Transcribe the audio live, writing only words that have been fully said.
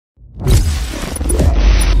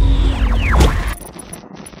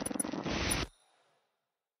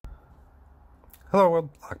Hello world,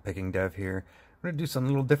 LockpickingDev here. I'm going to do something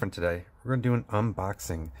a little different today. We're going to do an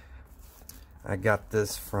unboxing. I got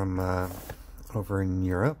this from over in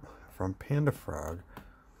Europe from PandaFrog.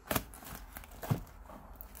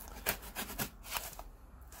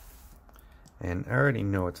 And I already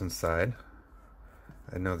know what's inside.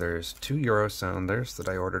 I know there's 2 Euro sounders that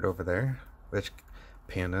I ordered over there, which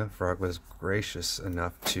PandaFrog was gracious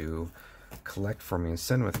enough to collect for me and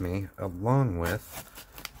send with me, along with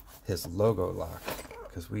his logo lock,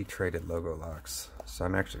 because we traded logo locks. So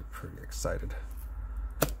I'm actually pretty excited.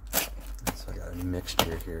 So I got a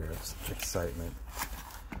mixture here of excitement.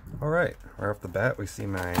 Alright, right off the bat we see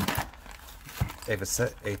my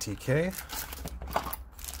Avaset ATK.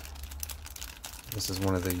 This is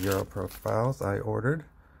one of the Euro profiles I ordered.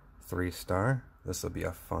 3-star. This will be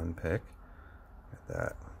a fun pick. Look at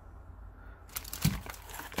that.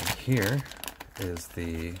 And here is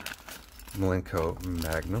the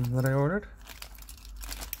Magnum that I ordered.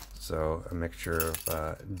 So a mixture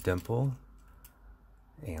of dimple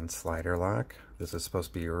and slider lock. This is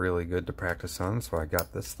supposed to be really good to practice on, so I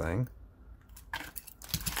got this thing.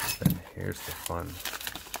 And here's the fun.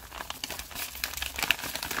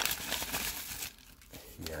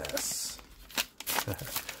 Yes.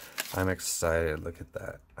 I'm excited. Look at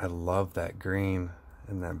that. I love that green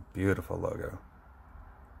and that beautiful logo.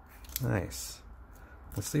 Nice.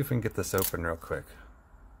 Let's see if we can get this open real quick.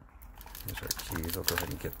 Here's our keys. We'll go ahead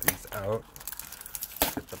and get these out.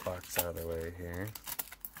 Get the box out of the way here.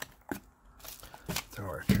 Throw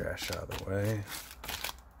our trash out of the way.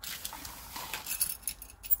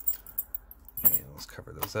 And let's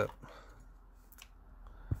cover those up.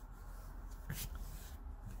 Let's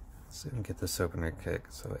see if we can get this open real quick.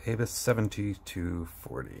 So Avis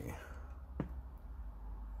 7240.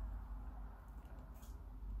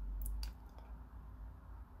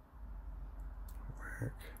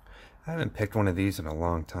 I haven't picked one of these in a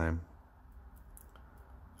long time.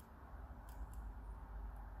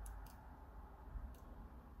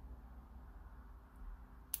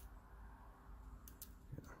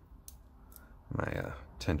 My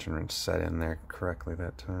tension wrench set in there correctly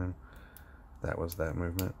that time. That was that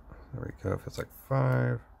movement. There we go. Feels like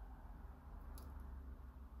 5.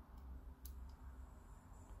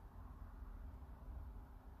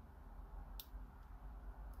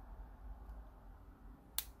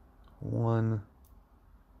 One.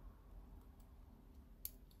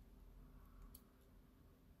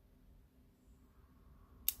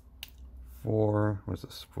 4. Where's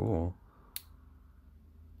the spool?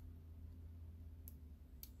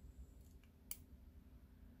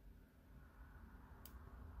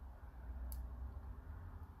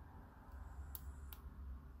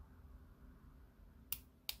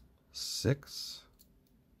 6.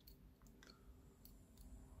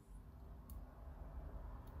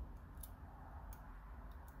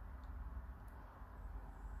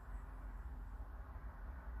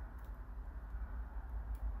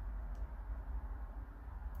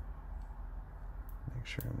 Make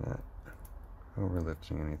sure I'm not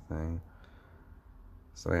overlifting anything.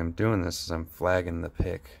 So the way I'm doing this is I'm flagging the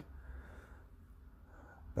pick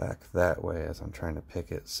back that way as I'm trying to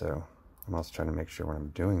pick it, so I'm also trying to make sure when I'm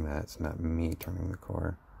doing that it's not me turning the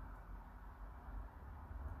core.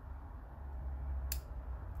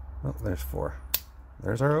 Oh, there's 4.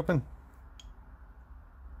 There's our open.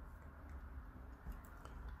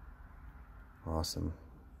 Awesome.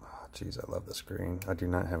 Oh, geez, I love this green. I do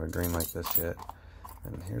not have a green like this yet.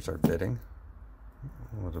 And here's our bitting.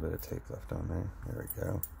 A little bit of tape left on there. There we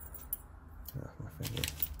go. Oh, my finger.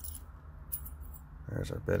 There's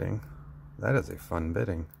our bitting. That is a fun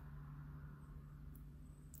bitting.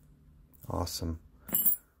 Awesome. Look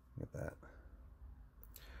at that.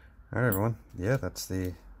 Alright everyone. Yeah, that's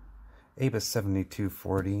the Avis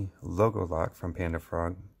 7240 logo lock from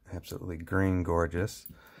PandaFrog. Absolutely green gorgeous.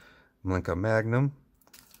 Magnum.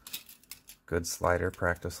 Good slider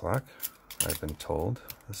practice lock, I've been told,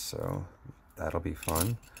 so that'll be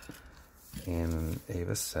fun. And an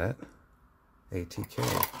Avaset ATK.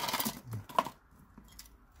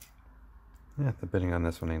 Yeah, the bidding on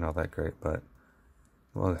this one ain't all that great, but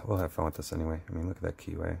we'll have fun with this anyway. I mean, look at that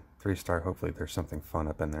keyway. 3-star, hopefully there's something fun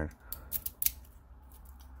up in there.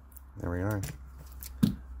 There we are.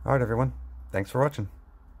 Alright everyone, thanks for watching.